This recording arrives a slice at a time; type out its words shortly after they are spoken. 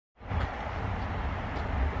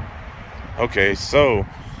Okay, so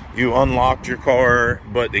you unlocked your car,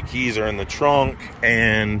 but the keys are in the trunk,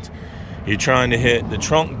 and you're trying to hit the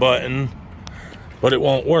trunk button, but it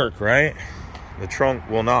won't work, right? The trunk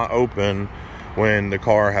will not open when the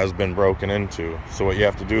car has been broken into. So what you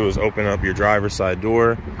have to do is open up your driver's side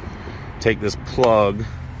door, take this plug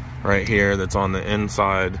right here that's on the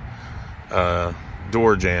inside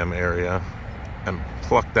door jamb area, and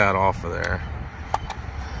pluck that off of there.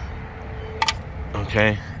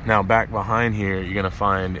 Okay, now back behind here, you're gonna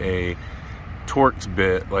find a Torx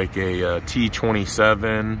bit, like a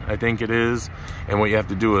T27, I think it is. And what you have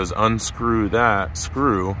to do is unscrew that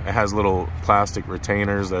screw. It has little plastic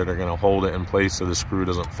retainers that are gonna hold it in place so the screw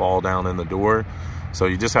doesn't fall down in the door. So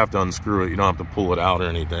you just have to unscrew it. You don't have to pull it out or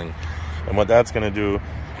anything. And what that's gonna do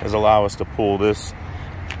is allow us to pull this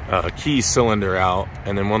key cylinder out.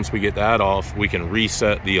 And then once we get that off, we can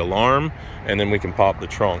reset the alarm, and then we can pop the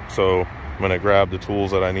trunk. So I'm gonna grab the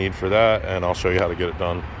tools that I need for that, and I'll show you how to get it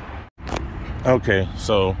done. Okay,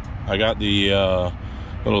 so I got the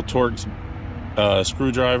little Torx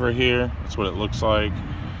screwdriver here. That's what it looks like.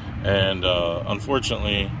 And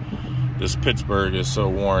unfortunately, this Pittsburgh is so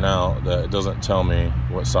worn out that it doesn't tell me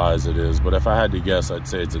what size it is. But if I had to guess, I'd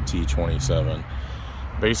say it's a T27.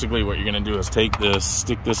 Basically, what you're gonna do is take this,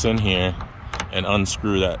 stick this in here, and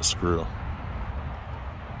unscrew that screw.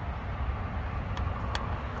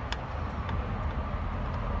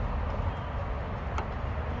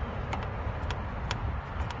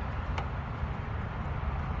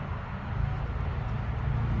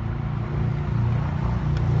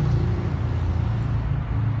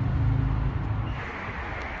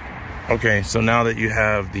 Okay, so now that you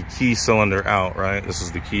have the key cylinder out, right? This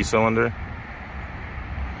is the key cylinder.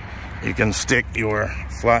 You can stick your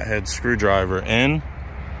flathead screwdriver in.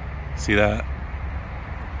 See that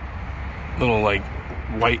little like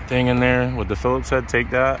white thing in there with the Phillips head? Take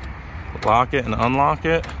that, lock it and unlock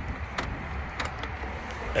it.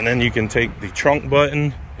 And then you can take the trunk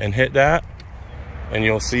button and hit that, and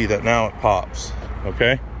you'll see that now it pops,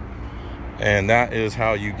 okay? And that is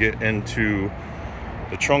how you get into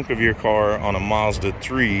the trunk of your car on a Mazda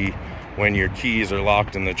 3 when your keys are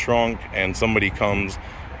locked in the trunk and somebody comes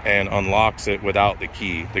and unlocks it without the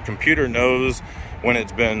key. The computer knows when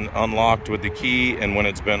it's been unlocked with the key and when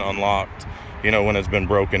it's been unlocked, you know, when it's been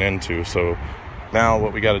broken into. So now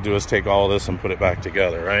what we got to do is take all this and put it back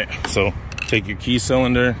together, right? So take your key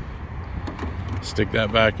cylinder, stick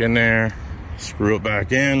that back in there, screw it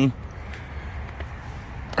back in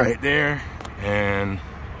right there, and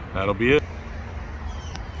that'll be it.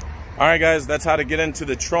 All right, guys, that's how to get into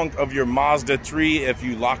the trunk of your Mazda 3 if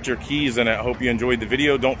you locked your keys in it. I hope you enjoyed the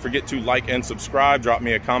video. Don't forget to like and subscribe. Drop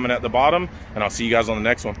me a comment at the bottom, and I'll see you guys on the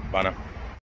next one. Bye now.